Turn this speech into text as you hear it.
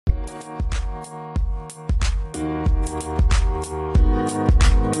Hello,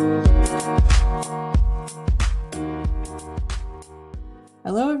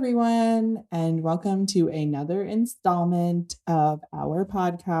 everyone, and welcome to another installment of our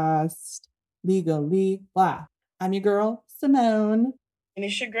podcast, Legally Black. I'm your girl, Simone. And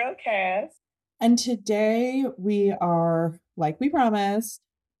it's your girl, Cass. And today we are, like we promised,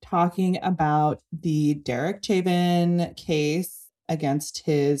 talking about the Derek Chauvin case against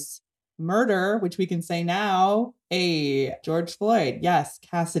his murder, which we can say now, George Floyd. Yes,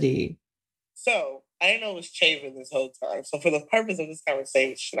 Cassidy. So, I didn't know it was Chauvin this whole time. So, for the purpose of this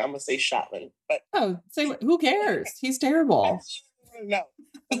conversation, I'm going to say Shotman. But who cares? He's terrible. No,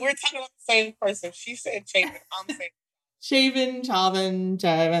 we're talking about the same person. She said Chauvin. I'm saying Chauvin.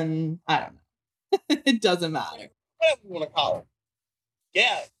 I don't know. It doesn't matter. Whatever you want to call it.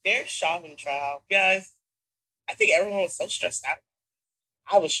 Yeah, their Chauvin trial. Guys, I think everyone was so stressed out.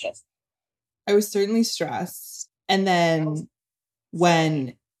 I was stressed. I was certainly stressed. And then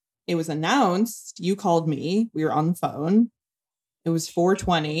when it was announced, you called me. We were on the phone. It was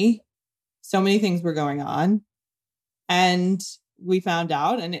 4:20. So many things were going on. And we found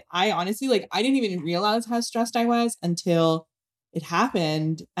out. And I honestly, I didn't even realize how stressed I was until it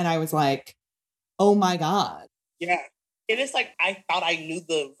happened. And I was like, oh my God. Yeah. It is like, I thought I knew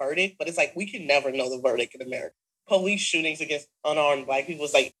the verdict, but it's like, we can never know the verdict in America. Police shootings against unarmed Black people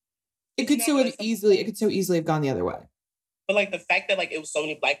was like, it could so easily have gone the other way. But the fact that it was so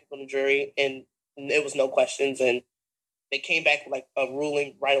many Black people in the jury and there was no questions and they came back with a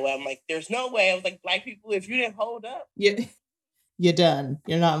ruling right away. I'm like, there's no way. I was like, Black people, if you didn't hold up. Yeah, you're done.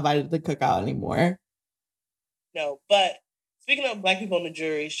 You're not invited to the cookout anymore. No, but speaking of Black people in the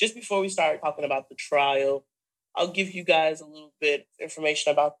juries, just before we start talking about the trial, I'll give you guys a little bit of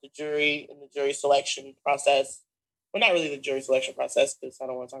information about the jury and the jury selection process. Well, not really the jury selection process because I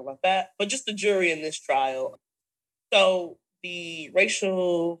don't want to talk about that, but just the jury in this trial. So the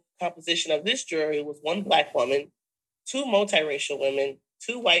racial composition of this jury was 1 Black woman, 2 multiracial women,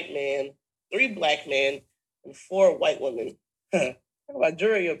 2 white men, 3 Black men, and 4 white women. Talk about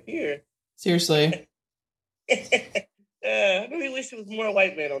jury up here. Seriously. I really wish there was more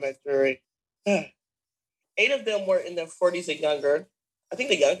white men on that jury. 8 of them were in their 40s and younger. I think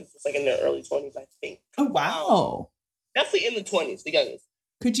the youngest was in their early 20s, I think. Oh, wow. Definitely in the 20s, the youngest.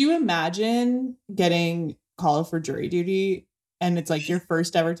 Could you imagine getting called for jury duty and it's your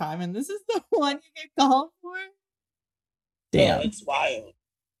first ever time and this is the one you get called for? Damn. Oh, it's wild.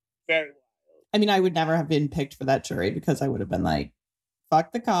 Very wild. I mean, I would never have been picked for that jury because I would have been like,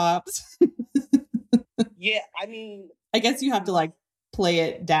 fuck the cops. Yeah, I mean, I guess you have to play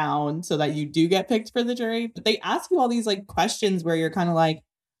it down so that you do get picked for the jury. But they ask you all these questions where you're kind of like,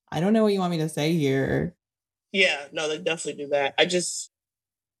 I don't know what you want me to say here. Yeah, no, they definitely do that. It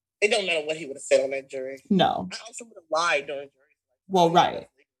don't matter what he would have said on that jury. No. I also would have lied during jury. Well, right.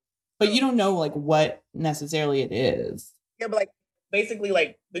 But you don't know what necessarily it is. Yeah, but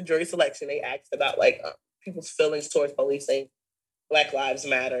basically the jury selection, they asked about people's feelings towards policing, Black Lives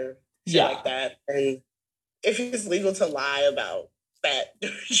Matter, shit like that. And if it's legal to lie about that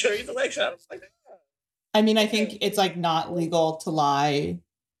jury selection, I was like, oh. I mean, I think it's not legal to lie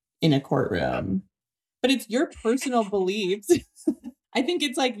in a courtroom, but it's your personal beliefs. I think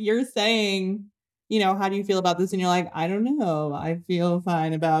it's you're saying, how do you feel about this? And you're like, I don't know. I feel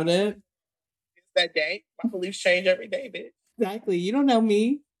fine about it. It's that day. My beliefs change every day, bitch. Exactly. You don't know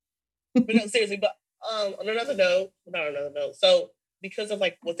me. But no, seriously. But on another note, not another note. So because of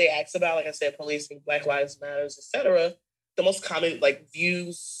what they asked about, like I said, policing, Black Lives Matters, etc., the most common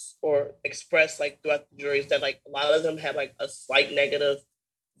views or expressed throughout the jury is that a lot of them have a slight negative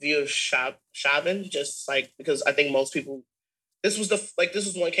view of Chauvin, just because I think most people. This was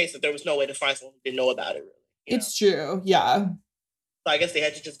one case that there was no way to find someone who didn't know about it, really. It's true, yeah. So I guess they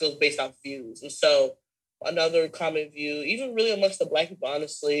had to just go based off views. And so another common view, even really amongst the Black people,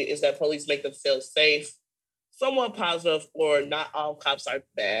 honestly, is that police make them feel safe, somewhat positive, or not all cops are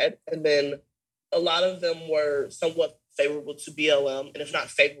bad. And then a lot of them were somewhat favorable to BLM. And if not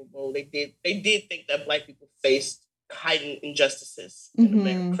favorable, they did think that Black people faced heightened injustices in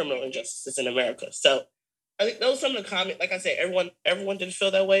America, criminal injustices in America. So I think those are some of the comments. Like I said, everyone didn't feel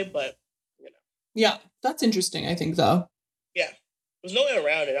that way, but Yeah, that's interesting, I think, though. Yeah. There's no way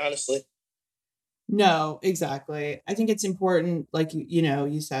around it, honestly. No, exactly. I think it's important,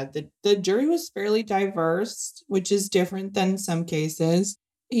 you said, that the jury was fairly diverse, which is different than some cases.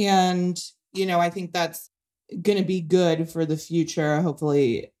 And, I think that's going to be good for the future,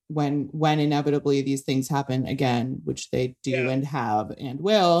 hopefully, when inevitably these things happen again, which they do and have and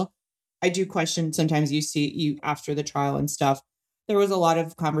will. I do question sometimes you after the trial and stuff, there was a lot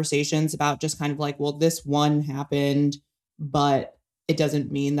of conversations about just kind of like, well, this one happened, but it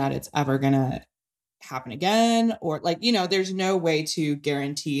doesn't mean that it's ever going to happen again. Or like, there's no way to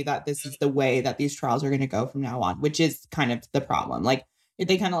guarantee that this is the way that these trials are going to go from now on, which is kind of the problem. Like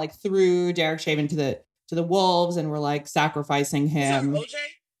they kind of like threw Derek Chauvin to the wolves and were like sacrificing him. OJ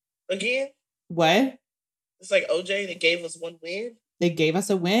again? What? It's like OJ that gave us one win. They gave us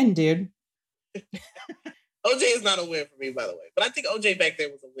a win, dude. OJ is not a win for me, by the way. But I think OJ back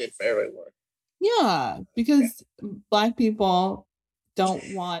then was a win for everyone. Yeah, because Black people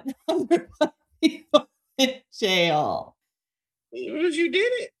don't want other Black people in jail. You did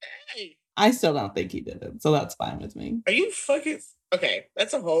it. Hey. I still don't think he did it, so that's fine with me. Are you fucking... Okay,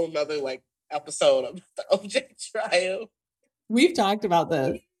 that's a whole nother, like, episode of the OJ trial. We've talked about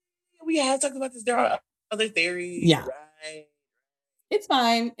this. We have talked about this. There are other theories. Yeah. Right. It's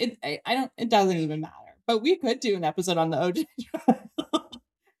fine. It doesn't even matter. But we could do an episode on the OJ trial.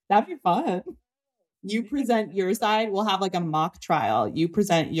 That'd be fun. You present your side. We'll have like a mock trial. You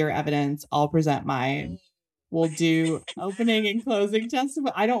present your evidence. I'll present mine. We'll do opening and closing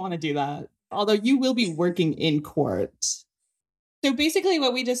testimony. I don't want to do that. Although you will be working in court. So basically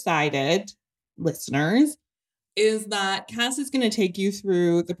what we decided, listeners, is that Cass is going to take you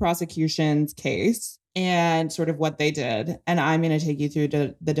through the prosecution's case and sort of what they did. And I'm going to take you through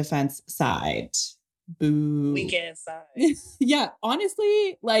the defense side. Boo. Weekend side. Yeah,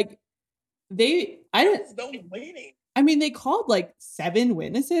 honestly, like they called like 7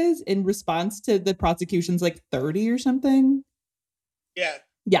 witnesses in response to the prosecution's like 30 or something. Yeah.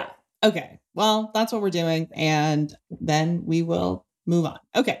 Okay. Well, that's what we're doing. And then we will move on.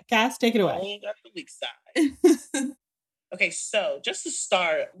 Okay, Cass, take it away. Only got the weak side. Okay, so just to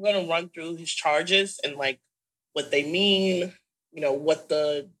start, I'm going to run through his charges and like what they mean, what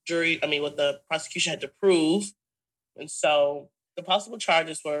the prosecution had to prove. And so the possible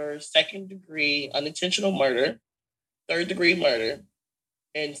charges were 2nd-degree unintentional murder, 3rd-degree murder,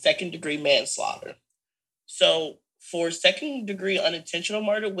 and 2nd-degree manslaughter. So for 2nd-degree unintentional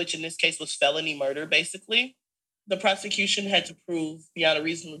murder, which in this case was felony murder, basically, the prosecution had to prove beyond a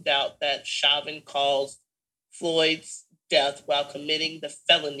reasonable doubt that Chauvin caused Floyd's death while committing the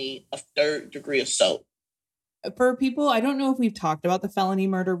felony of 3rd-degree assault. For people, I don't know if we've talked about the felony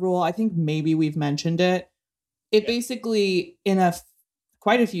murder rule. I think maybe we've mentioned it. It basically, in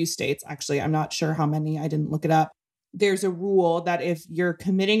quite a few states, actually, I'm not sure how many, I didn't look it up. There's a rule that if you're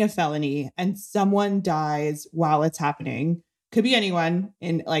committing a felony and someone dies while it's happening, could be anyone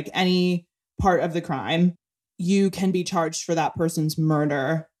in like any part of the crime, you can be charged for that person's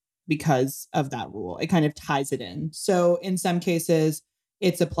murder because of that rule. It kind of ties it in. So in some cases,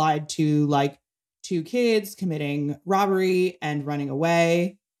 it's applied to like 2 kids committing robbery and running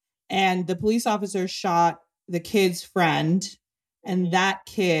away. And the police officer shot the kid's friend, and that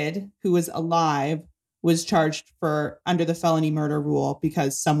kid who was alive was charged for under the felony murder rule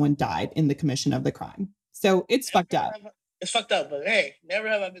because someone died in the commission of the crime. So it's fucked up. It's fucked up, but hey, never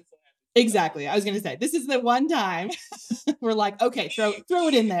have I been so happy. Exactly. I was going to say, this is the one time we're like, okay, throw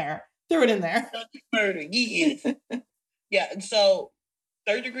it in there. Throw it in there. Murder. Yeah. And so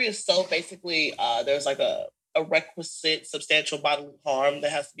 3rd-degree assault, basically, there's like a requisite substantial bodily harm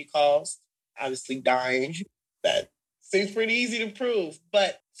that has to be caused. Obviously dying. That seems pretty easy to prove.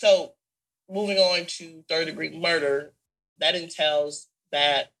 But so moving on to 3rd-degree murder, that entails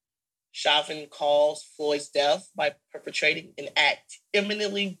that Chauvin caused Floyd's death by perpetrating an act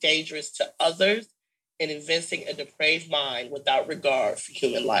imminently dangerous to others and evincing a depraved mind without regard for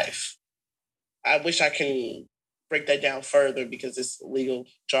human life. I wish I can break that down further because it's legal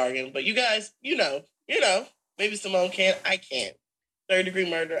jargon, but you guys, maybe Simone can, I can't. 3rd-degree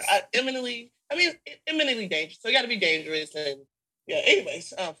murder, imminently dangerous. So it got to be dangerous. And yeah,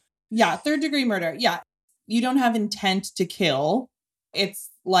 anyways. Yeah, 3rd-degree murder. Yeah. You don't have intent to kill. It's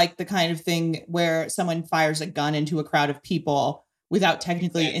like the kind of thing where someone fires a gun into a crowd of people without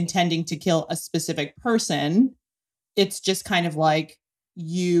technically intending to kill a specific person. It's just kind of like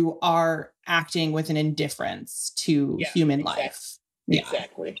you are acting with an indifference to human life. Yeah.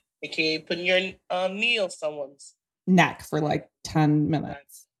 Exactly. AKA putting your knee on someone's neck for like 10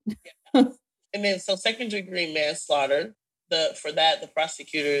 minutes. Yeah. And then so 2nd-degree manslaughter, the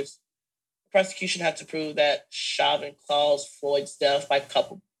prosecution had to prove that Chauvin caused Floyd's death by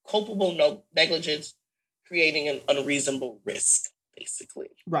culpable negligence, creating an unreasonable risk, basically.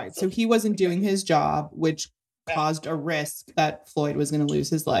 Right. So he wasn't doing his job, which caused a risk that Floyd was going to lose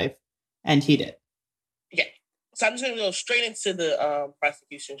his life, and he did. Yeah. So I'm just going to go straight into the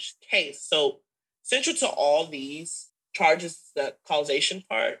prosecution's case. So central to all these charges is the causation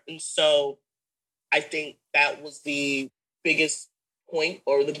part. And so I think that was the biggest point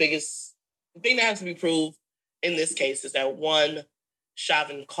or the thing that has to be proved in this case is that one,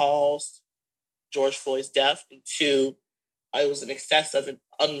 Chauvin caused George Floyd's death, and two, it was an excessive and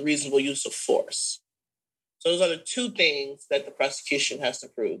unreasonable use of force. So those are the two things that the prosecution has to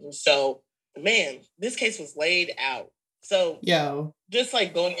prove. And so, man, this case was laid out. So just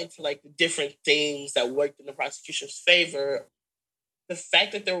like going into like the different things that worked in the prosecution's favor, the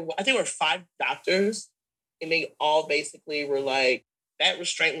fact that I think there were 5 doctors, and they all basically were like, that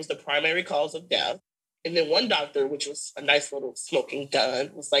restraint was the primary cause of death. And then one doctor, which was a nice little smoking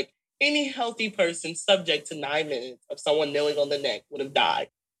gun, was like, any healthy person subject to 9 minutes of someone kneeling on the neck would have died.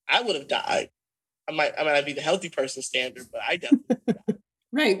 I would have died. I might not be the healthy person standard, but I definitely would have died.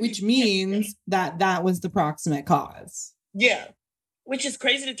 Right, which means that was the proximate cause. Yeah, which is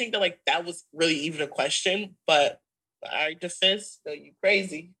crazy to think that like that was really even a question, but I defense, no, you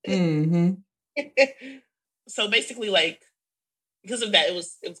crazy. Mm-hmm. So basically, like, because of that, it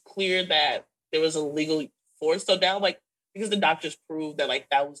was clear that there was a legal force. So now, like, because the doctors proved that like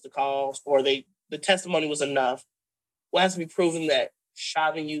that was the cause, or the testimony was enough, what has to be proven that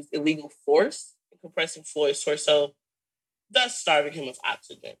Chauvin used illegal force in compressing Floyd's torso, thus starving him of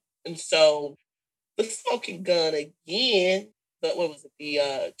oxygen. And so the smoking gun again,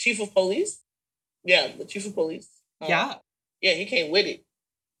 the chief of police? Yeah, the chief of police. Yeah, he came with it.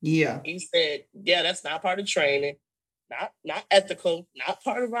 Yeah. He said, yeah, that's not part of training, not ethical, not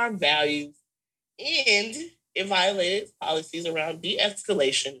part of our values. And it violated policies around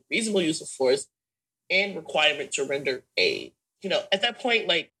de-escalation, reasonable use of force, and requirement to render aid. At that point,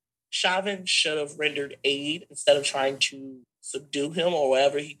 like, Chauvin should have rendered aid instead of trying to subdue him or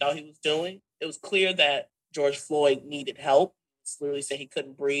whatever he thought he was doing. It was clear that George Floyd needed help. He literally said he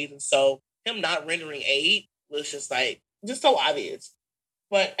couldn't breathe. And so him not rendering aid was just so obvious.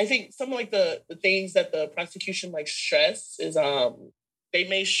 But I think some of like the things that the prosecution like stress is they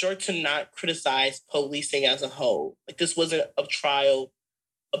made sure to not criticize policing as a whole. Like, this wasn't a trial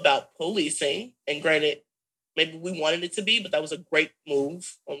about policing. And granted, maybe we wanted it to be, but that was a great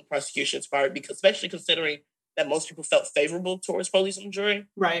move on the prosecution's part, because especially considering that most people felt favorable towards police and jury.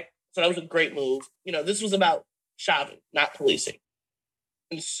 Right. So that was a great move. This was about Chauvin, not policing.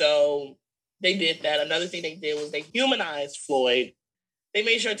 And so they did that. Another thing they did was they humanized Floyd. They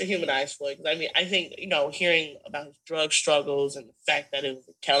made sure to humanize Floyd. Because, I mean, I think, hearing about his drug struggles and the fact that it was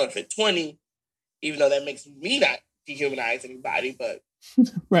a counterfeit 20, even though that makes me not dehumanize anybody, but...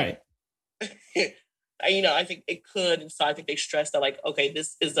 Right. I think it could. And so I think they stressed that, like, okay,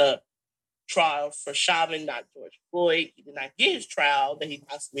 this is a trial for Chauvin, not George Floyd. He did not get his trial that he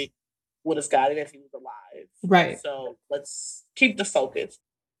possibly would have gotten if he was alive. Right. So let's keep the focus.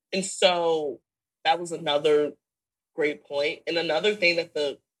 And so that was another great point. And another thing that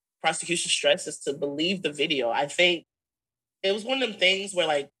the prosecution stressed is to believe the video. I think it was one of them things where,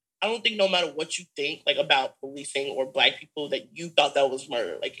 like, I don't think no matter what you think, like, about policing or Black people, that you thought that was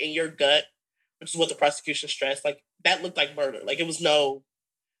murder. Like, in your gut, which is what the prosecution stressed, like, that looked like murder. Like,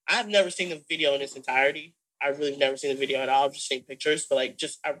 I've never seen the video in its entirety. I've really never seen the video at all. I've just seen pictures, but like,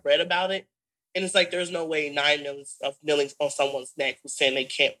 I read about it. And it's like, there's no way 9 minutes of kneeling on someone's neck who's saying they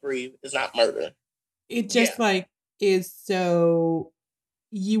can't breathe is not murder. It just is so,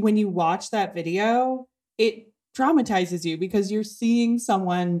 when you watch that video, it traumatizes you because you're seeing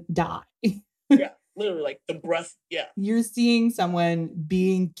someone die. Yeah, literally, like the breath. Yeah. You're seeing someone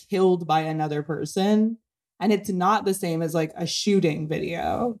being killed by another person. And it's not the same as like a shooting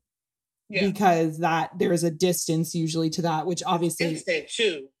video. Yeah. Because there's a distance usually to that, which obviously... Instant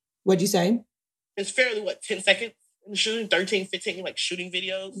too. What'd you say? It's fairly, 10 seconds in the shooting, 13, 15, like shooting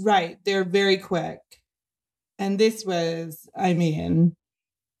videos. Right. They're very quick. And this was, I mean,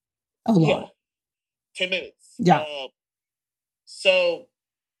 a lot. 10 minutes. Yeah.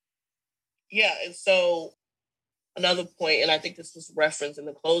 And so another point, and I think this was referenced in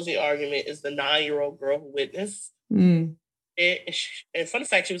the closing argument, is the 9-year-old girl who witnessed. Mm. And fun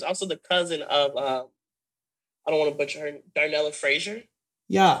fact, she was also the cousin of, I don't want to butcher her, Darnella Frazier.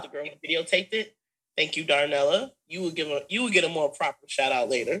 Yeah. The girl who videotaped it. Thank you, Darnella. You would get a more proper shout out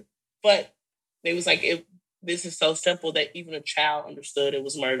later. But it was like, this is so simple that even a child understood it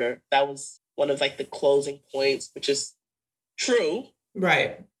was murder. That was one of like the closing points, which is true.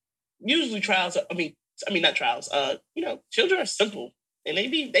 Right. Usually trials, not trials. Children are simple and they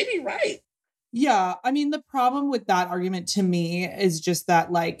be right. Yeah. I mean, the problem with that argument to me is just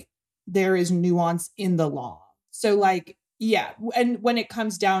that, like, there is nuance in the law. So, like, yeah. And when it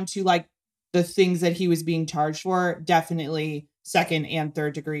comes down to, like, the things that he was being charged for, definitely 2nd and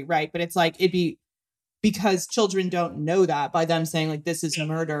 3rd degree, right? But it's like, it'd be because children don't know that by them saying like, this is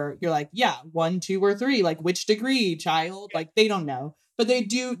murder. You're like, yeah, 1, 2, or 3, like which degree, child? Like they don't know, but they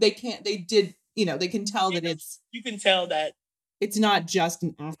do. They can't. They did. You know, they can tell that you can tell that it's not just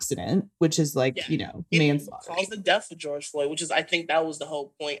an accident, which is like, you know, manslaughter. It caused the death of George Floyd, which is, I think that was the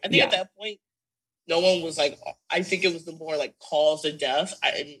whole point. I think at that point, no one was like, I think it was the more like cause of death.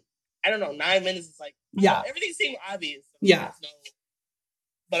 I don't know, 9 minutes is like, everything seemed obvious. Yeah.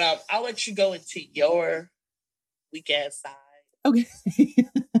 But I'll let you go into your weak ass side. Okay.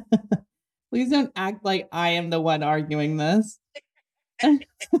 Please don't act like I am the one arguing this. I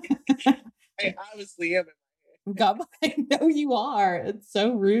obviously am. God, I know you are. It's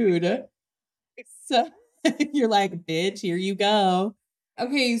so rude. So you're like, bitch, here you go.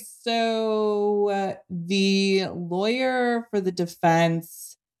 Okay, so the lawyer for the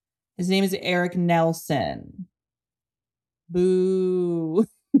defense, his name is Eric Nelson. Boo.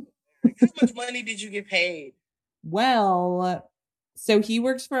 How much money did you get paid? Well, so he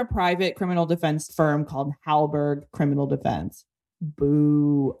works for a private criminal defense firm called Halberg Criminal Defense.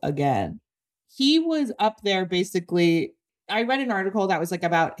 Boo again. He was up there basically. I read an article that was like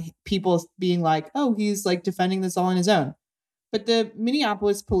about people being like, oh, he's like defending this all on his own. But the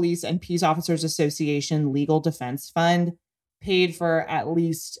Minneapolis Police and Peace Officers Association Legal Defense Fund paid for at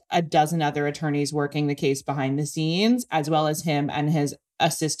least a dozen other attorneys working the case behind the scenes, as well as him and his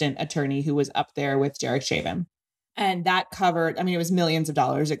assistant attorney who was up there with Derek Chauvin. And that covered, I mean, it was millions of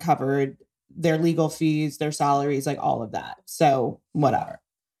dollars. It covered their legal fees, their salaries, like all of that. So whatever.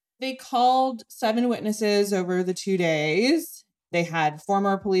 They called 7 witnesses over the 2 days. They had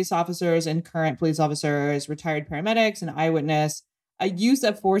former police officers and current police officers, retired paramedics, an eyewitness, a use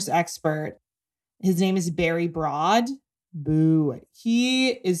of force expert. His name is Barry Broad. Boo. He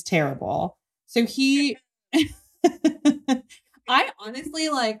is terrible. So I honestly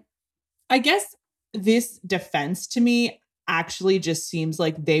I guess this defense to me actually just seems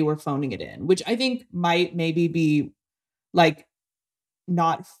like they were phoning it in, which I think might maybe be like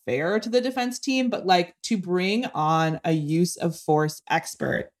not fair to the defense team, but like to bring on a use of force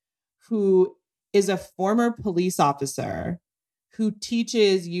expert who is a former police officer who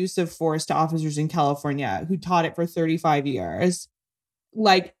teaches use of force to officers in California, who taught it for 35 years,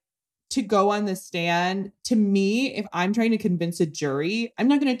 like to go on the stand. To me, if I'm trying to convince a jury, I'm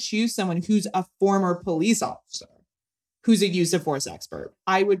not going to choose someone who's a former police officer who's a use of force expert.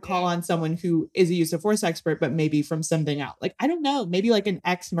 I would call on someone who is a use of force expert, but maybe from something else. Like, I don't know, maybe like an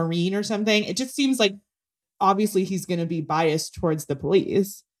ex-Marine or something. It just seems like obviously he's going to be biased towards the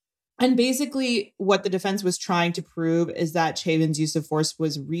police. And basically what the defense was trying to prove is that Chauvin's use of force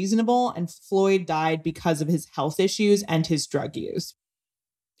was reasonable and Floyd died because of his health issues and his drug use.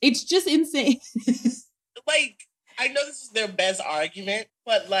 It's just insane. Like, I know this is their best argument,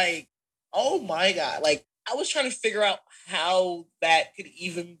 but like, oh my God, like, I was trying to figure out how that could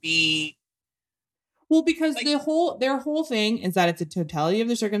even be. Well, because like, their whole thing is that it's a totality of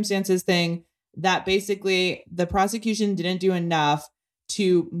the circumstances thing, that basically the prosecution didn't do enough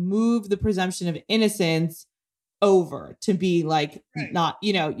to move the presumption of innocence over to be like, not,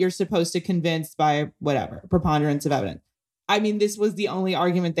 you know, you're supposed to convince by whatever, preponderance of evidence. I mean, this was the only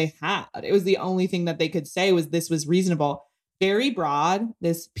argument they had. It was the only thing that they could say was this was reasonable. Barry Broad,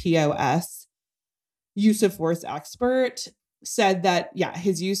 this POS, use of force expert, said that, yeah,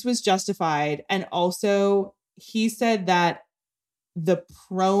 his use was justified. And also he said that the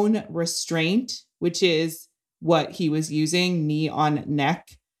prone restraint, which is what he was using, knee on neck,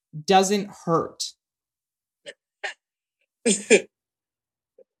 doesn't hurt.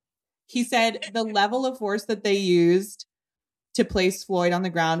 He said the level of force that they used to place Floyd on the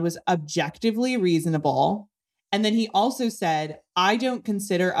ground was objectively reasonable. And then he also said, I don't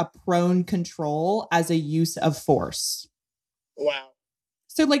consider a prone control as a use of force. Wow.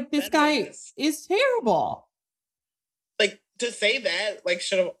 So like this guy is terrible. Like to say that, like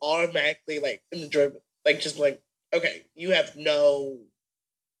should have automatically like in the jury, like just like, okay, you have no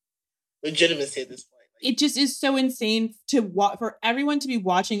legitimacy at this point. It just is so insane for everyone to be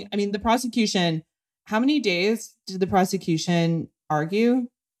watching. I mean, the prosecution, how many days did the prosecution argue?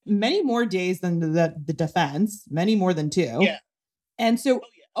 Many more days than the defense, many more than 2. Yeah. And so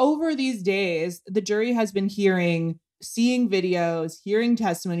over these days, the jury has been seeing videos, hearing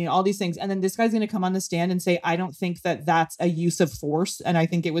testimony, all these things. And then this guy's going to come on the stand and say, I don't think that that's a use of force. And I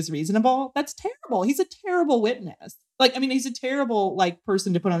think it was reasonable. That's terrible. He's a terrible witness. Like, I mean, he's a terrible like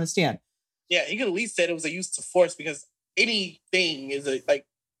person to put on the stand. Yeah. He could at least said it was a use of force because anything is like.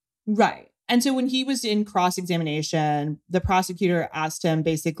 Right. And so when he was in cross-examination, the prosecutor asked him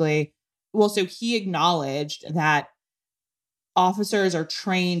basically, well, so he acknowledged that officers are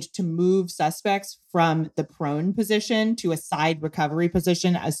trained to move suspects from the prone position to a side recovery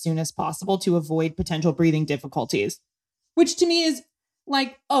position as soon as possible to avoid potential breathing difficulties, which to me is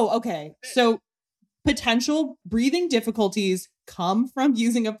like, oh, okay. So potential breathing difficulties come from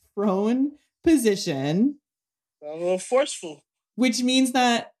using a prone position. A little forceful. Which means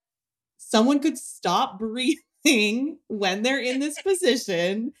that someone could stop breathing when they're in this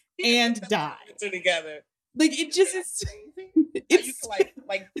position and die. Together. Like, it just is. It's like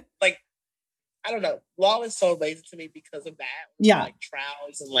I don't know. Law is so amazing to me because of that. Yeah. Like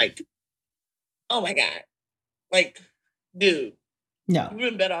trials and like, oh my God. Like, dude. No. You've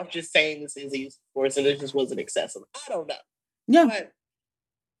been better off just saying this is use of force and it just wasn't excessive. I don't know. No. But,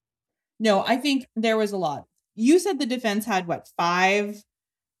 no, I think there was a lot. You said the defense had what, 5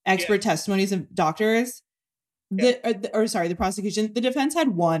 expert testimonies of doctors? The prosecution. The defense had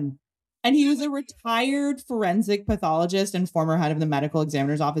 1. And he was a retired forensic pathologist and former head of the medical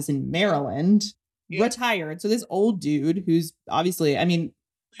examiner's office in Maryland. Yeah. Retired. So this old dude who's obviously, I mean,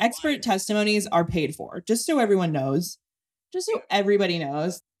 expert testimonies are paid for, just so everyone knows. Just so everybody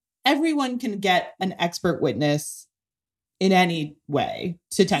knows. Everyone can get an expert witness in any way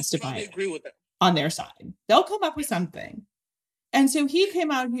to testify agree with them. On their side. They'll come up with something. And so he came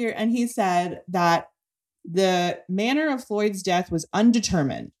out here and he said that the manner of Floyd's death was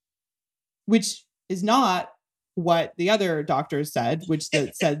undetermined, which is not what the other doctors said, which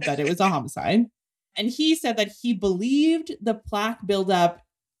said that it was a homicide. And he said that he believed the plaque buildup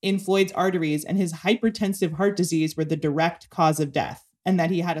in Floyd's arteries and his hypertensive heart disease were the direct cause of death, and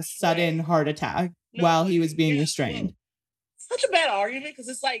that he had a sudden heart attack while he was being restrained. Such a bad argument, because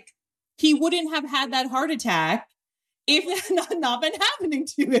it's like, he wouldn't have had that heart attack if it had not been happening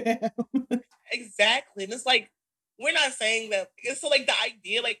to him. Exactly. And it's like, we're not saying that. So like the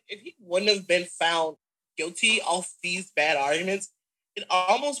idea, like if he wouldn't have been found guilty off these bad arguments, it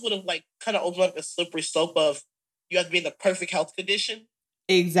almost would have like kind of opened up a slippery slope of you have to be in the perfect health condition.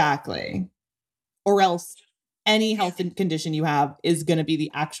 Exactly. Or else any health condition you have is going to be the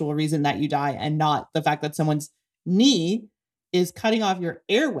actual reason that you die, and not the fact that someone's knee is cutting off your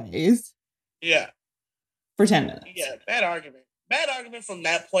airways. Yeah. For 10 minutes. Yeah, bad argument. Bad argument from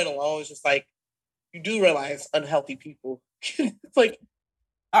that point alone is just like, you do realize unhealthy people. It's like,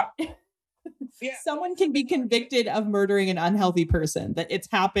 someone can be convicted of murdering an unhealthy person. That it's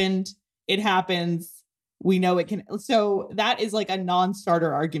happened. It happens. We know it can. So that is like a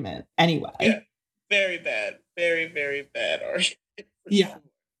non-starter argument anyway. Yeah. Very bad. Very, very bad argument. Yeah. Sure.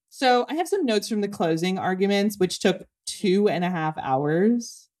 So I have some notes from the closing arguments, which took 2.5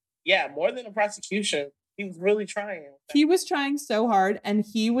 hours. Yeah, more than a prosecution. He was really trying. He was trying so hard, and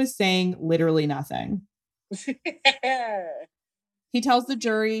he was saying literally nothing. He tells the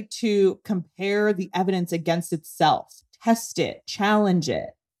jury to compare the evidence against itself, test it, challenge it.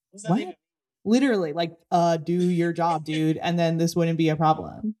 What? Literally, like, do your job, dude, and then this wouldn't be a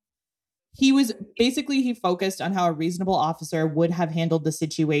problem. He focused on how a reasonable officer would have handled the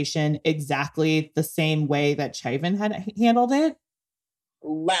situation exactly the same way that Chaiven had handled it.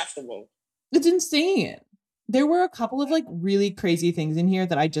 Laughable. It's insane. There were a couple of like really crazy things in here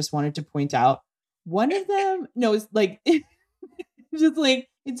that I just wanted to point out. One of them, it's like, just like,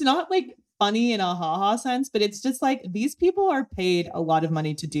 it's not like funny in a ha-ha sense, but it's just like, these people are paid a lot of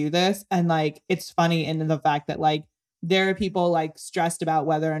money to do this. And like, it's funny in the fact that like, there are people like stressed about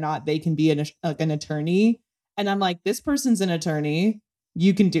whether or not they can be an attorney. And I'm like, this person's an attorney.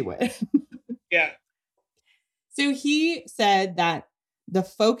 You can do it. Yeah. So he said that the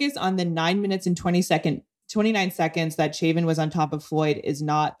focus on the 9 minutes and 29 seconds that Chaiven was on top of Floyd is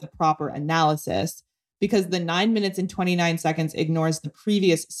not the proper analysis, because the 9 minutes and 29 seconds ignores the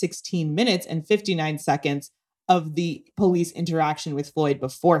previous 16 minutes and 59 seconds of the police interaction with Floyd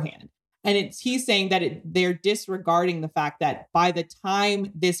beforehand. And he's saying that they're disregarding the fact that by the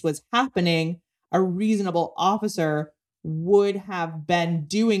time this was happening, a reasonable officer would have been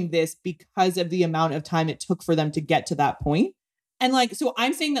doing this because of the amount of time it took for them to get to that point. And like, so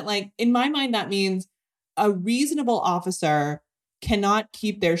I'm saying that like, in my mind, that means a reasonable officer cannot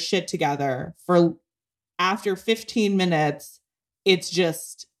keep their shit together for after 15 minutes. It's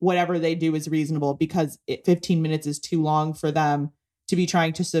just whatever they do is reasonable, because 15 minutes is too long for them to be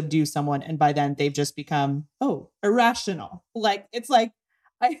trying to subdue someone. And by then they've just become, irrational. Like, it's like,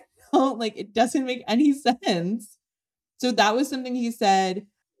 I don't like, it doesn't make any sense. So that was something he said.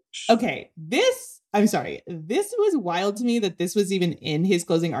 Okay, this was wild to me that this was even in his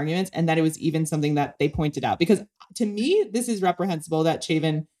closing arguments, and that it was even something that they pointed out, because to me, this is reprehensible that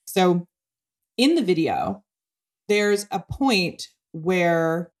Chaiven. So in the video, there's a point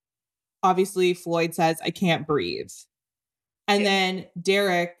where obviously Floyd says, I can't breathe. And then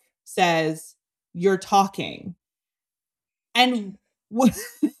Derek says, "You're talking." And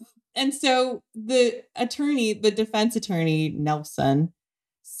and so the defense attorney, Nelson,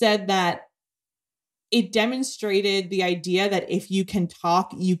 said that it demonstrated the idea that if you can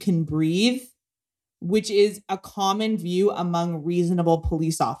talk, you can breathe, which is a common view among reasonable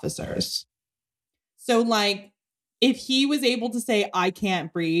police officers. So, like, if he was able to say, "I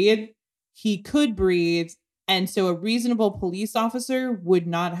can't breathe," he could breathe. And so a reasonable police officer would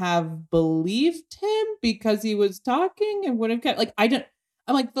not have believed him because he was talking and would have kept, like, I'm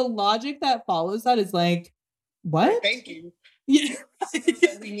like, the logic that follows that is like, what? Thank you. Yeah.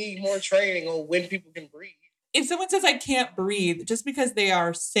 We need more training on when people can breathe. If someone says, "I can't breathe," just because they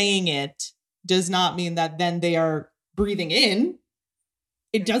are saying it does not mean that then they are breathing in.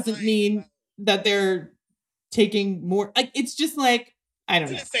 It doesn't mean that they're taking more. Like, it's just like, I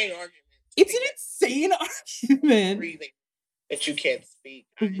don't know. It's an insane argument. It's an insane argument. Breathing that you can't speak.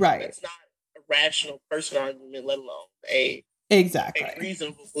 Right. It's not a rational person argument, let alone a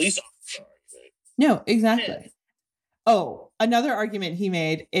reasonable police officer argument. No, exactly. Yeah. Oh, another argument he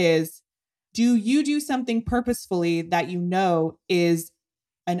made is, do you do something purposefully that you know is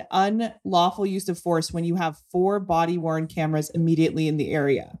an unlawful use of force when you have 4 body-worn cameras immediately in the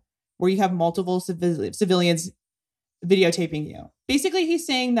area where you have multiple civilians videotaping you? Basically, he's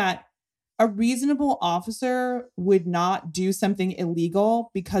saying that a reasonable officer would not do something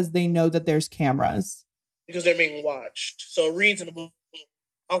illegal because they know that there's cameras. Because they're being watched. So a reasonable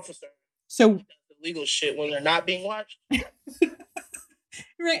officer does illegal shit when they're not being watched.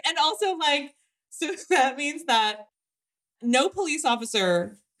 Right. And also, like, so that means that no police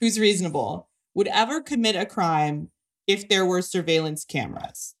officer who's reasonable would ever commit a crime if there were surveillance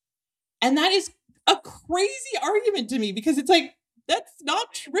cameras. And that is a crazy argument to me because it's like, that's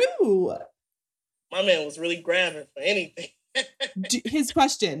not true. My man was really grabbing for anything. His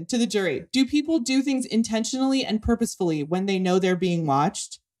question to the jury: do people do things intentionally and purposefully when they know they're being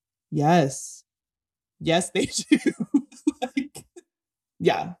watched? Yes. Yes, they do. Like,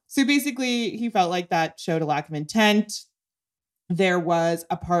 yeah. So basically, he felt like that showed a lack of intent. There was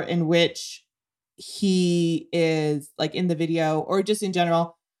a part in which he is, like, in the video, or just in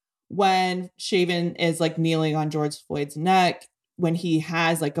general, when Chauvin is, like, kneeling on George Floyd's neck, when he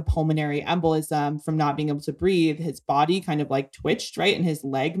has, like, a pulmonary embolism from not being able to breathe, his body kind of, like, twitched, right? And his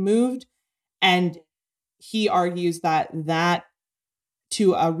leg moved. And he argues that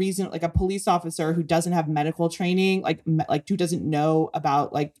to a reason, like a police officer who doesn't have medical training, like who doesn't know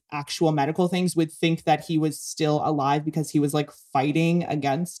about, like, actual medical things, would think that he was still alive because he was, like, fighting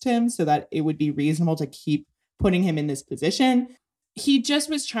against him, so that it would be reasonable to keep putting him in this position. He just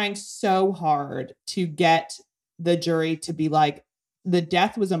was trying so hard to get the jury to be like, the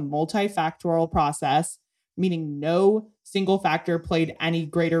death was a multifactorial process, meaning no single factor played any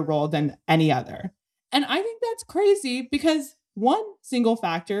greater role than any other. And I think that's crazy because one single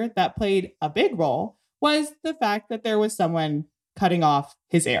factor that played a big role was the fact that there was someone cutting off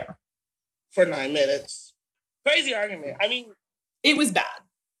his air. For 9 minutes. Crazy argument. I mean, it was bad.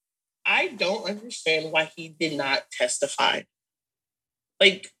 I don't understand why he did not testify.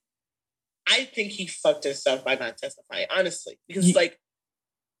 Like, I think he fucked himself by not testifying, honestly. Because, like,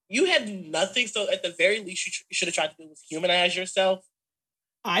 you had nothing, so at the very least, you should have tried to do was humanize yourself.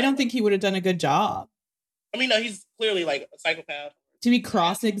 I don't think he would have done a good job. I mean, no, he's clearly, like, a psychopath. To be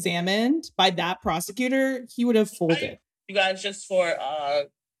cross-examined by that prosecutor, he would have folded. You guys, just for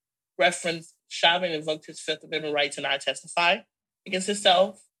reference, Chauvin invoked his Fifth Amendment right to not testify against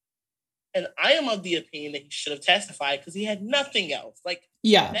himself. And I am of the opinion that he should have testified because he had nothing else. Like,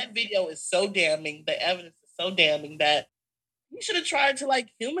 yeah, that video is so damning. The evidence is so damning that he should have tried to, like,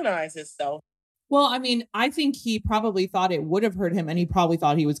 humanize himself. Well, I mean, I think he probably thought it would have hurt him, and he probably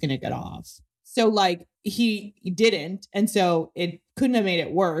thought he was going to get off. So, like, he didn't. And so it couldn't have made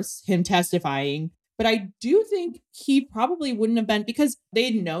it worse, him testifying. But I do think he probably wouldn't have been, because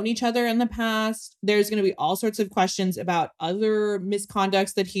they'd known each other in the past. There's going to be all sorts of questions about other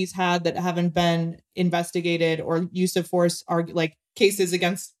misconducts that he's had that haven't been investigated, or use of force, like cases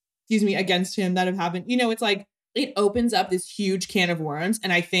against him that have happened. You know, it's like, it opens up this huge can of worms.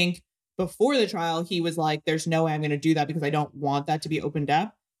 And I think before the trial, he was like, there's no way I'm going to do that because I don't want that to be opened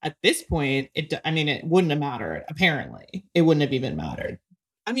up. At this point, it wouldn't have mattered. Apparently, it wouldn't have even mattered.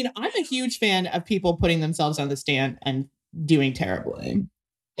 I mean, I'm a huge fan of people putting themselves on the stand and doing terribly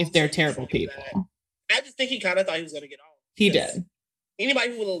if they're terrible people. I just think he kind of thought he was going to get off. He did.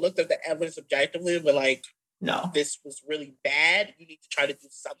 Anybody who would have looked at the evidence objectively would be like, no, this was really bad. You need to try to do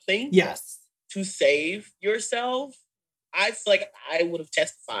something. Yes. To save yourself. I feel like I would have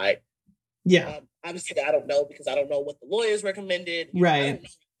testified Yeah. Obviously, I don't know because I don't know what the lawyers recommended. Right. I don't know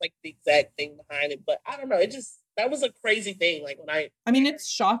like the exact thing behind it, but I don't know. That was a crazy thing. Like I mean, it's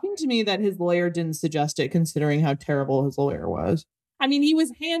shocking to me that his lawyer didn't suggest it, considering how terrible his lawyer was. I mean, he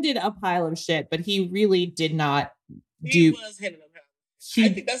was handed a pile of shit, but he really did not do. He was handed a pile.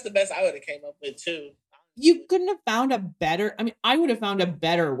 I think that's the best I would have came up with too. You couldn't have found a better. I mean, I would have found a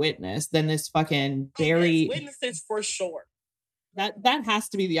better witness than this fucking Barry. Witnesses for sure. That has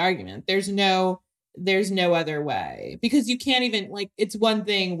to be the argument. There's no other way, because you can't even, like, it's one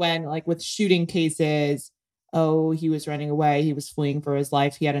thing when, like, with shooting cases, oh, he was running away, he was fleeing for his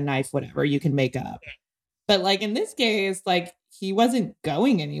life, he had a knife, whatever, you can make up. But like in this case, like, he wasn't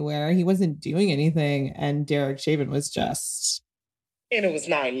going anywhere, he wasn't doing anything, and Derek Chauvin was just, and it was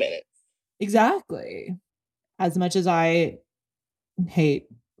 9 minutes. Exactly. As much as I hate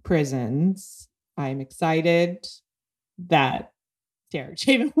prisons, I'm excited that Derek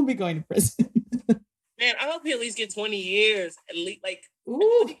Chauvin will be going to prison. Man, I hope he at least get 20 years. At least, like,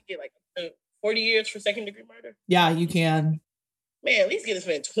 Ooh. He can get like 40 years for second-degree murder. Yeah, you can. Man, at least get his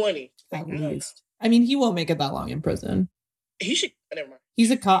man 20. At least. I mean, he won't make it that long in prison. He should. Never mind. He's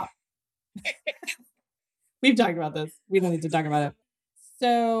a cop. We've talked about this. We don't need to talk about it.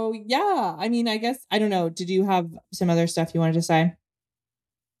 So, yeah, I mean, I guess, I don't know. Did you have some other stuff you wanted to say?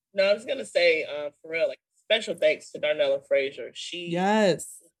 No, I was going to say, for real, like, special thanks to Darnella Frazier.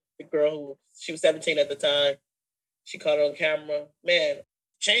 Yes. The girl who, she was 17 at the time. She caught her on camera. Man,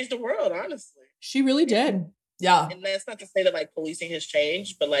 changed the world, honestly. She really did. Yeah. And that's not to say that, like, policing has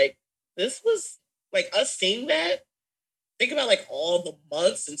changed, but, like, this was, like, us seeing that. Think about, like, all the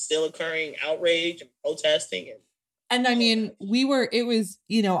months and still occurring outrage and protesting. And I mean, it was,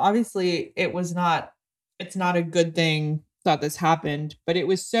 you know, obviously it's not a good thing that this happened, but it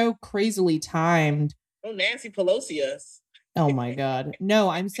was so crazily timed. Oh, Nancy Pelosi us. Oh my God. No,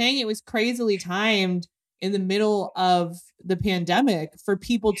 I'm saying it was crazily timed in the middle of the pandemic for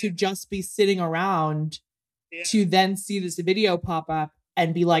people to just be sitting around to then see this video pop up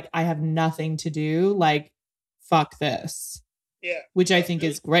and be like, I have nothing to do. Like, fuck this. Yeah. Which I think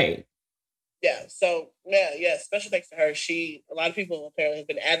is great. Yeah. So, yeah. Special thanks to her. A lot of people apparently have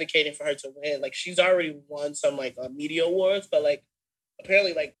been advocating for her to win. Like, she's already won some, like, media awards, but, like,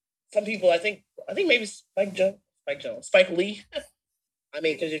 apparently, like, some people, I think maybe Spike Lee. I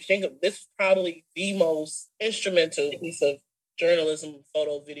mean, because if you think of this, is probably the most instrumental piece of journalism,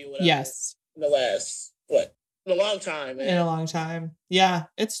 photo, video, whatever. Yes. In the last, in a long time, man. In a long time. Yeah,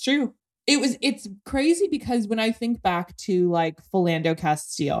 it's true. It's crazy because when I think back to, like, Philando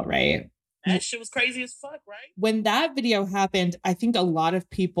Castile, right? That shit was crazy as fuck, right? When that video happened, I think a lot of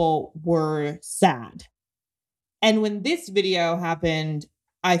people were sad. And when this video happened,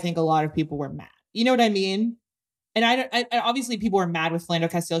 I think a lot of people were mad. You know what I mean? And I obviously people were mad with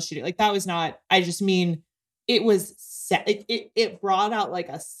Philando Castile shooting. Like, that was not, I just mean, it was sad. It brought out, like,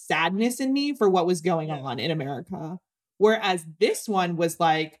 a sadness in me for what was going on in America. Whereas this one was,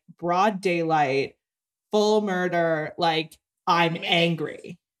 like, broad daylight, full murder, like, I'm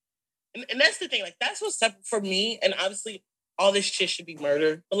angry. And that's the thing, like, that's what's separate for me. And obviously, all this shit should be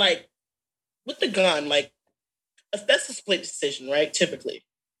murder. But, like, with the gun, like, that's a split decision, right? Typically.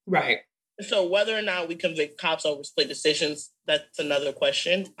 Right. So whether or not we convict cops over split decisions, that's another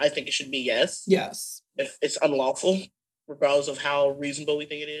question. I think it should be yes. Yes. If it's unlawful, regardless of how reasonable we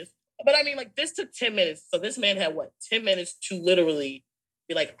think it is. But I mean, like, this took 10 minutes. So this man had, 10 minutes to literally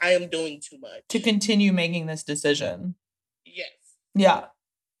be like, I am doing too much. To continue making this decision. Yes. Yeah.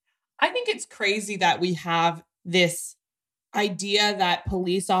 I think it's crazy that we have this idea that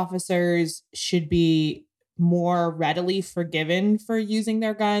police officers should be more readily forgiven for using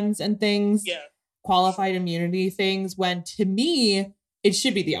their guns and things. Yeah. Qualified immunity things, when to me, it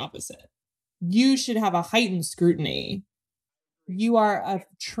should be the opposite. You should have a heightened scrutiny. You are a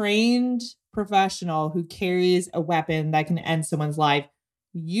trained professional who carries a weapon that can end someone's life.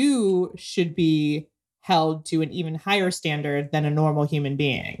 You should be held to an even higher standard than a normal human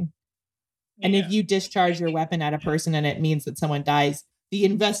being. And if you discharge your weapon at a person and it means that someone dies, the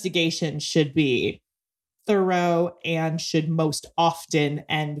investigation should be thorough and should most often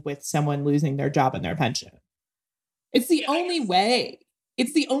end with someone losing their job and their pension. It's the only way.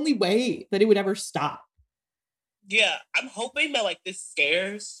 It's the only way that it would ever stop. Yeah, I'm hoping that, like, this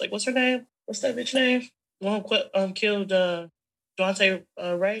scares, like, what's her name? What's that bitch name? The one who killed Daunte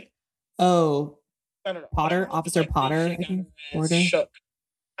Wright? Oh, I don't know. Potter, Officer Potter, I think. Shook.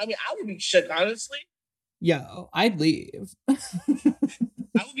 I mean, I would be shook, honestly. Yo, I'd leave. I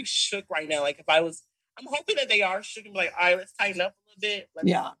would be shook right now. Like, I'm hoping that they are shook and be like, all right, let's tighten up a little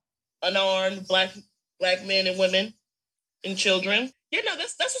bit. Unarmed black men and women and children. Yeah, no,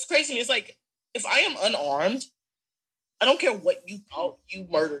 that's what's crazy. It's like, if I am unarmed, I don't care what you thought, you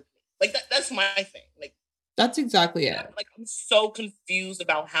murdered me. Like that's my thing. Like That's exactly it. I'm so confused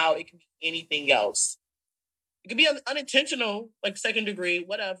about how it can be anything else. It could be unintentional, like second degree,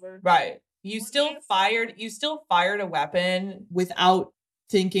 whatever. Right. You still fired a weapon without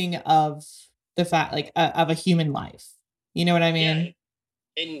thinking of the fact, like, of a human life. You know what I mean?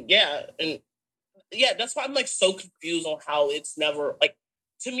 And that's why I'm like so confused on how it's never like,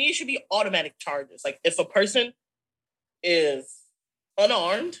 to me it should be automatic charges. Like if a person is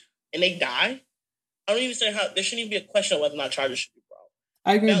unarmed and they die, I don't even say how there shouldn't even be a question of whether or not charges should be brought.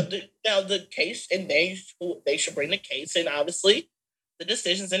 I agree. Now the case, and they should bring the case, and obviously the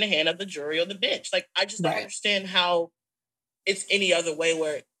decision's in the hand of the jury or the bench. Like I just don't understand how it's any other way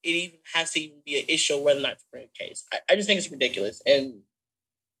where it even has to even be an issue whether or not to bring a case. I just think it's ridiculous, and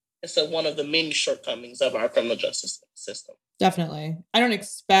it's one of the many shortcomings of our criminal justice system. Definitely. I don't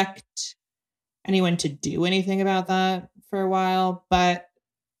expect anyone to do anything about that for a while, but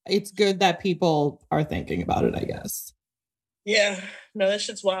it's good that people are thinking about it, I guess. Yeah. No, that's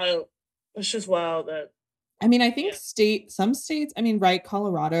just wild. It's just wild that. I mean, I think some states, I mean, right,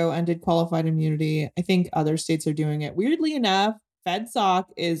 Colorado ended qualified immunity. I think other states are doing it. Weirdly enough, FedSoc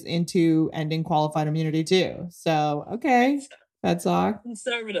is into ending qualified immunity too. So, okay, FedSoc.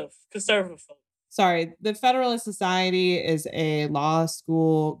 Conservative folks. Sorry, the Federalist Society is a law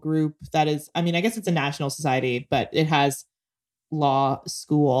school group that is, I mean, I guess it's a national society, but it has law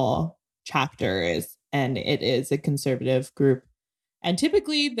school chapters and it is a conservative group. And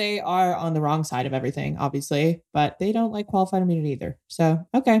typically they are on the wrong side of everything, obviously, but they don't like qualified immunity either. So,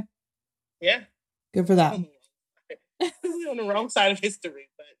 okay. Yeah. Good for that. On the wrong side of history,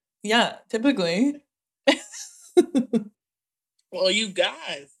 but yeah, typically. Well, you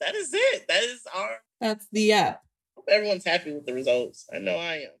guys, that is it. That's the app. Hope everyone's happy with the results. I know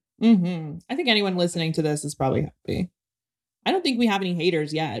I am. Mm-hmm. I think anyone listening to this is probably happy. I don't think we have any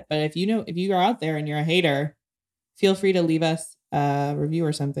haters yet, but if you are out there and you're a hater, feel free to leave us a review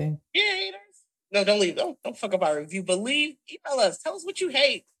or something. Yeah, haters. No, don't leave. Don't fuck up our review, but leave. Email us. Tell us what you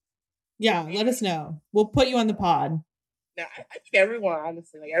hate. Yeah, let us know. We'll put you on the pod. Now, I think everyone,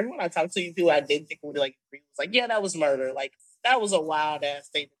 honestly, like everyone I talked to, who I didn't think would like agree was like, yeah, that was murder. Like that was a wild ass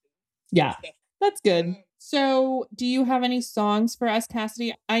statement. Yeah, that's good. So, do you have any songs for us,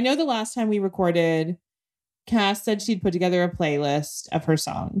 Cassidy? I know the last time we recorded, Cass said she'd put together a playlist of her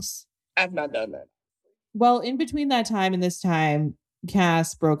songs. I've not done that. Well, in between that time and this time,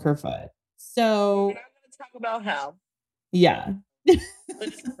 Cass broke her foot. So, I'm going to talk about how. Yeah.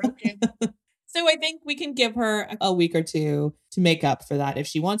 It's broken. So I think we can give her a week or two to make up for that. If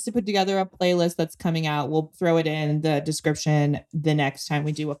she wants to put together a playlist that's coming out, we'll throw it in the description the next time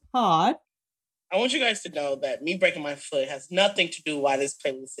we do a pod. I want you guys to know that me breaking my foot has nothing to do why this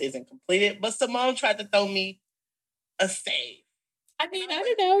playlist isn't completed, but Simone tried to throw me a save. I mean,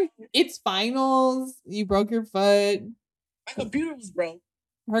 I don't know. It's finals. You broke your foot. My computer was broke.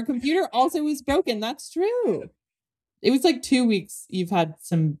 Her computer also was broken. That's true. It was like 2 weeks. You've had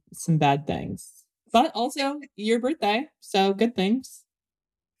some bad things, but also your birthday. So good things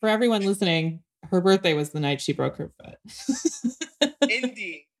for everyone listening. Her birthday was the night she broke her foot.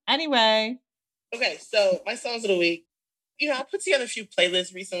 Indeed. Anyway. Okay. So my songs of the week, I put together a few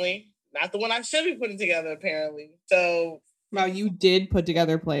playlists recently, not the one I should be putting together apparently. So. Wow. You did put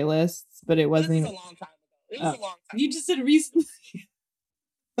together playlists, but it wasn't even a long time ago. It was a long time. You just said recently.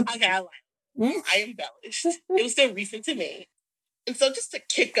 Okay. I lied. I embellished. It was still recent to me. And so just to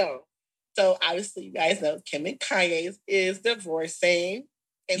kick on. So obviously you guys know Kim and Kanye is divorcing.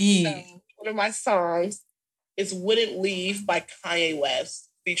 And so one of my songs is Wouldn't Leave by Kanye West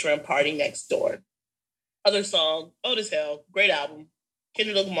featuring Party Next Door. Other song, Old as Hell, great album.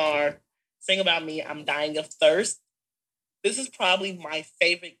 Kendrick Lamar, Sing About Me, I'm Dying of Thirst. This is probably my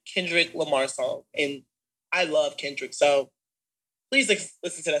favorite Kendrick Lamar song. And I love Kendrick. So please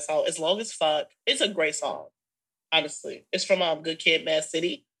listen to that song. It's long as fuck. It's a great song, honestly. It's from Good Kid, Mad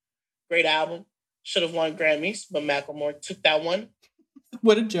City. Great album. Should have won Grammys, but Macklemore took that one.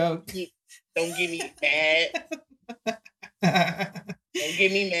 What a joke. Don't get me mad. Don't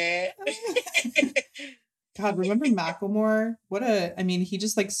get me mad. God, remember Macklemore? He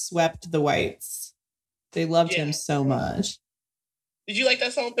just like swept the whites. They loved him so much. Did you like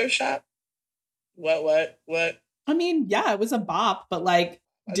that song, Thirst Shop? What? I mean, yeah, it was a bop, but like,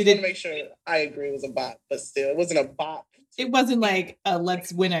 I just want to make sure I agree it was a bop, but still, it wasn't a bop. It wasn't like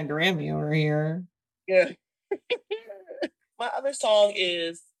let's win a Grammy over here. Yeah. My other song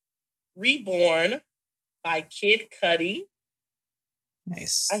is Reborn by Kid Cudi.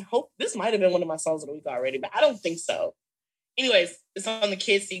 Nice. I hope this might have been one of my songs of the week already, but I don't think so. Anyways, it's on the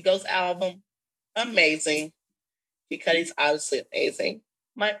Kids See Ghost album. Amazing. Kid Cudi's obviously amazing.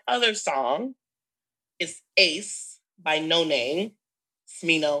 My other song is Ace by No Name,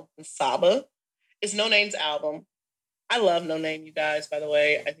 Smino, and Saba. It's No Name's album. I love No Name, you guys, by the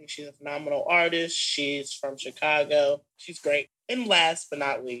way. I think she's a phenomenal artist. She's from Chicago. She's great. And last but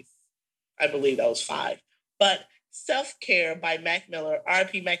not least, I believe that was 5. But Self-Care by Mac Miller,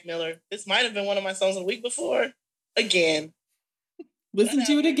 R.I.P. Mac Miller. This might have been one of my songs of the week before. Again. Listen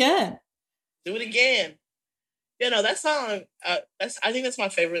to it again. Do it again. You know, that song, I think that's my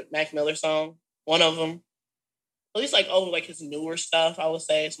favorite Mac Miller song. One of them. At least like over like his newer stuff, I would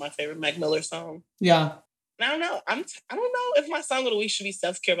say it's my favorite Mac Miller song. Yeah. And I don't know. I don't know if my song of the week should be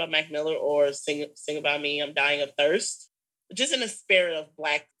Self-Care by Mac Miller or Sing About Me, I'm Dying of Thirst. Just in the spirit of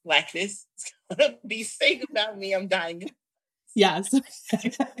blackness. It's gonna be Sing About Me, I'm Dying. Yes.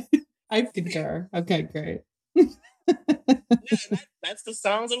 I concur. Okay, great. Yeah, that's the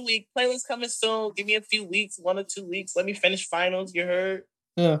songs of the week. Playlist coming soon. Give me a few weeks, 1 or 2 weeks. Let me finish finals. You heard?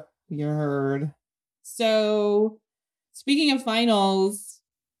 Ugh, you heard. So, speaking of finals,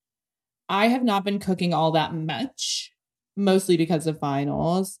 I have not been cooking all that much, mostly because of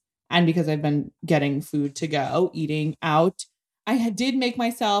finals and because I've been getting food to go, eating out. I did make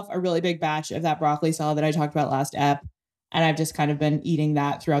myself a really big batch of that broccoli salad that I talked about last ep, and I've just kind of been eating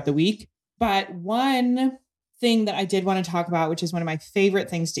that throughout the week. But one thing that I did want to talk about, which is one of my favorite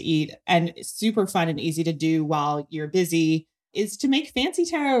things to eat and super fun and easy to do while you're busy, is to make fancy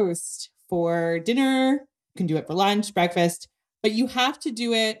toast for dinner. You can do it for lunch, breakfast, but you have to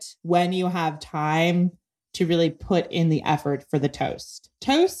do it when you have time to really put in the effort for the toast.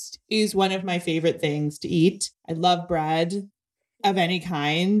 Toast is one of my favorite things to eat. I love bread of any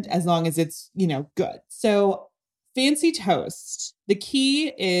kind, as long as it's, good. So fancy toast. The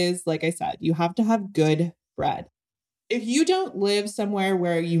key is, like I said, you have to have good bread. If you don't live somewhere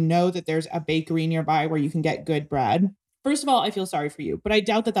where you know that there's a bakery nearby where you can get good bread, first of all, I feel sorry for you, but I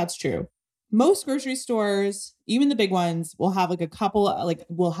doubt that that's true. Most grocery stores, even the big ones, will have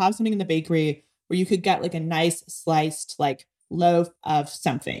will have something in the bakery where you could get like a nice sliced loaf of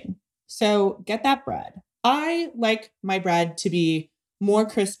something. So get that bread. I like my bread to be more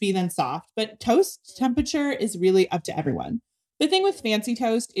crispy than soft, but toast temperature is really up to everyone. The thing with fancy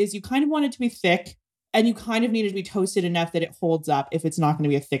toast is you kind of want it to be thick, and you kind of need it to be toasted enough that it holds up if it's not going to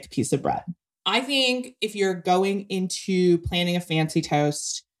be a thick piece of bread. I think if you're going into planning a fancy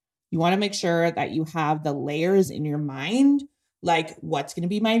toast, you want to make sure that you have the layers in your mind. Like, what's going to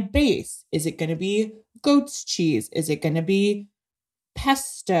be my base? Is it going to be goat's cheese? Is it going to be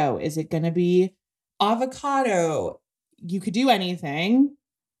pesto? Is it going to be avocado? You could do anything.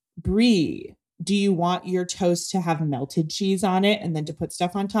 Brie. Do you want your toast to have melted cheese on it and then to put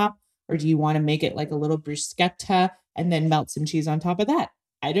stuff on top? Or do you want to make it like a little bruschetta and then melt some cheese on top of that?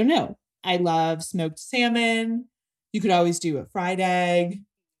 I don't know. I love smoked salmon. You could always do a fried egg,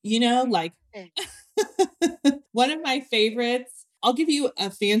 one of my favorites. I'll give you a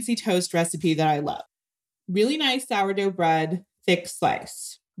fancy toast recipe that I love. Really nice sourdough bread, thick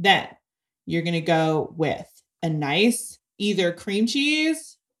slice. Then you're going to go with a nice either cream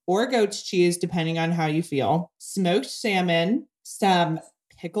cheese or goat's cheese, depending on how you feel, smoked salmon, some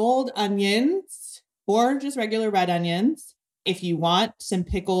pickled onions or just regular red onions. If you want some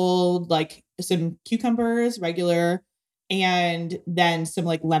pickled, some cucumbers, regular, and then some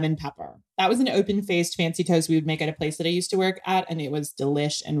lemon pepper. That was an open-faced fancy toast we would make at a place that I used to work at, and it was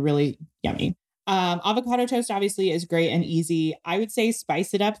delish and really yummy. Avocado toast obviously is great and easy. I would say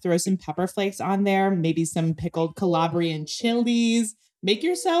spice it up, throw some pepper flakes on there, maybe some pickled Calabrian chilies. Make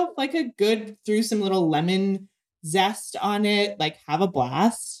yourself through some little lemon zest on it, have a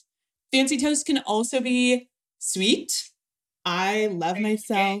blast. Fancy toast can also be sweet. I love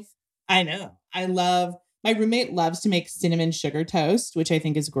myself. I know. My roommate loves to make cinnamon sugar toast, which I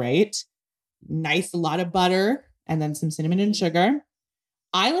think is great. Nice, a lot of butter and then some cinnamon and sugar.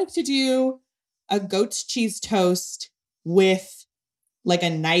 I like to do a goat's cheese toast with a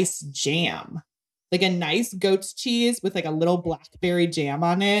nice jam, a nice goat's cheese with a little blackberry jam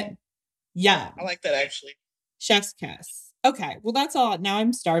on it. Yeah. I like that actually. Chef's kiss. Okay, well, that's all. Now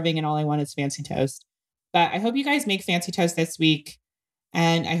I'm starving and all I want is fancy toast. But I hope you guys make fancy toast this week.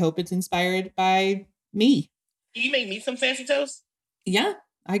 And I hope it's inspired by me. Can you make me some fancy toast? Yeah,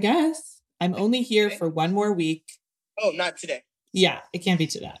 I guess. I'm only here for one more week. Oh, not today. Yeah, it can't be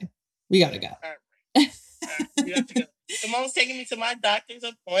today. We gotta go. All right. We have to go. Simone's taking me to my doctor's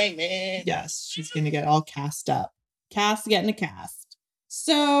appointment. Yes, she's going to get all cast up. Getting a cast.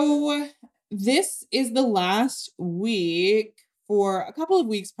 So this is the last week for a couple of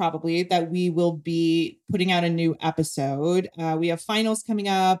weeks, probably, that we will be putting out a new episode. We have finals coming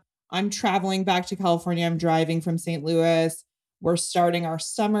up. I'm traveling back to California. I'm driving from St. Louis. We're starting our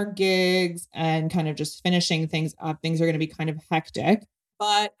summer gigs and kind of just finishing things up. Things are going to be kind of hectic,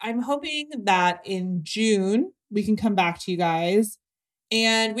 but I'm hoping that in June, we can come back to you guys.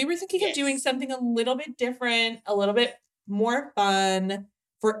 And we were thinking of doing something a little bit different, a little bit more fun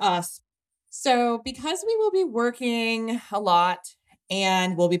for us. So because we will be working a lot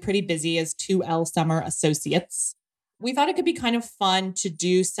and we'll be pretty busy as 2L Summer associates, we thought it could be kind of fun to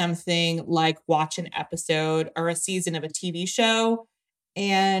do something like watch an episode or a season of a TV show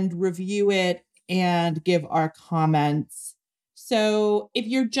and review it and give our comments. So if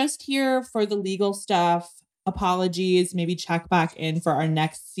you're just here for the legal stuff, apologies, maybe check back in for our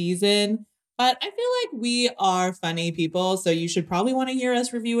next season. But I feel like we are funny people, so you should probably want to hear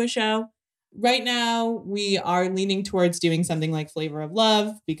us review a show. Right now, we are leaning towards doing something like Flavor of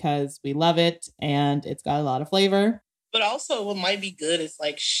Love because we love it and it's got a lot of flavor. But also, what might be good is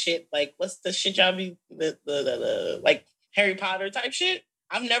like shit. Like, what's the shit y'all be the like Harry Potter type shit?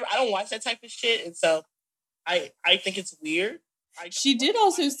 I don't watch that type of shit, and so I think it's weird. She did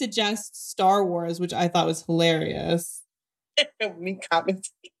also suggest Star Wars, which I thought was hilarious. Me commenting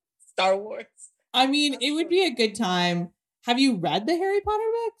Star Wars. I mean, it would be a good time. Have you read the Harry Potter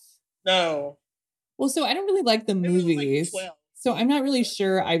books? No. Well, so I don't really like the movies. Like so I'm not really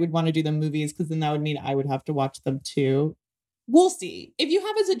sure I would want to do the movies because then that would mean I would have to watch them too. We'll see. If you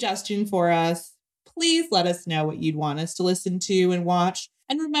have a suggestion for us, please let us know what you'd want us to listen to and watch.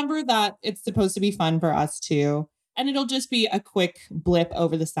 And remember that it's supposed to be fun for us too. And it'll just be a quick blip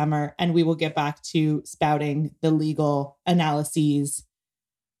over the summer and we will get back to spouting the legal analyses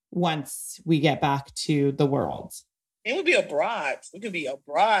once we get back to the world. It would be abroad. We could be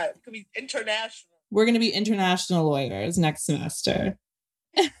abroad. It could be international. We're going to be international lawyers next semester.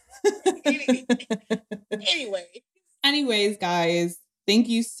 Anyways, guys, thank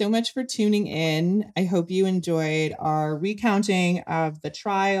you so much for tuning in. I hope you enjoyed our recounting of the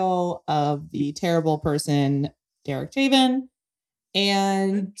trial of the terrible person, Derek Chauvin.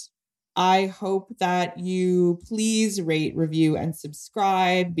 And I hope that you please rate, review, and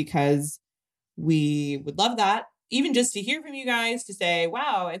subscribe because we would love that. Even just to hear from you guys to say,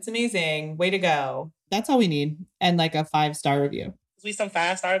 wow, it's amazing. Way to go. That's all we need. And like a 5-star review. We some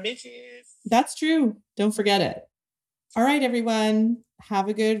 5-star bitches. That's true. Don't forget it. All right, everyone. Have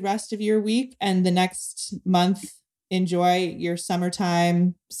a good rest of your week. And the next month, enjoy your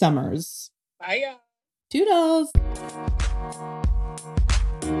summertime summers. Bye, y'all. Toodles.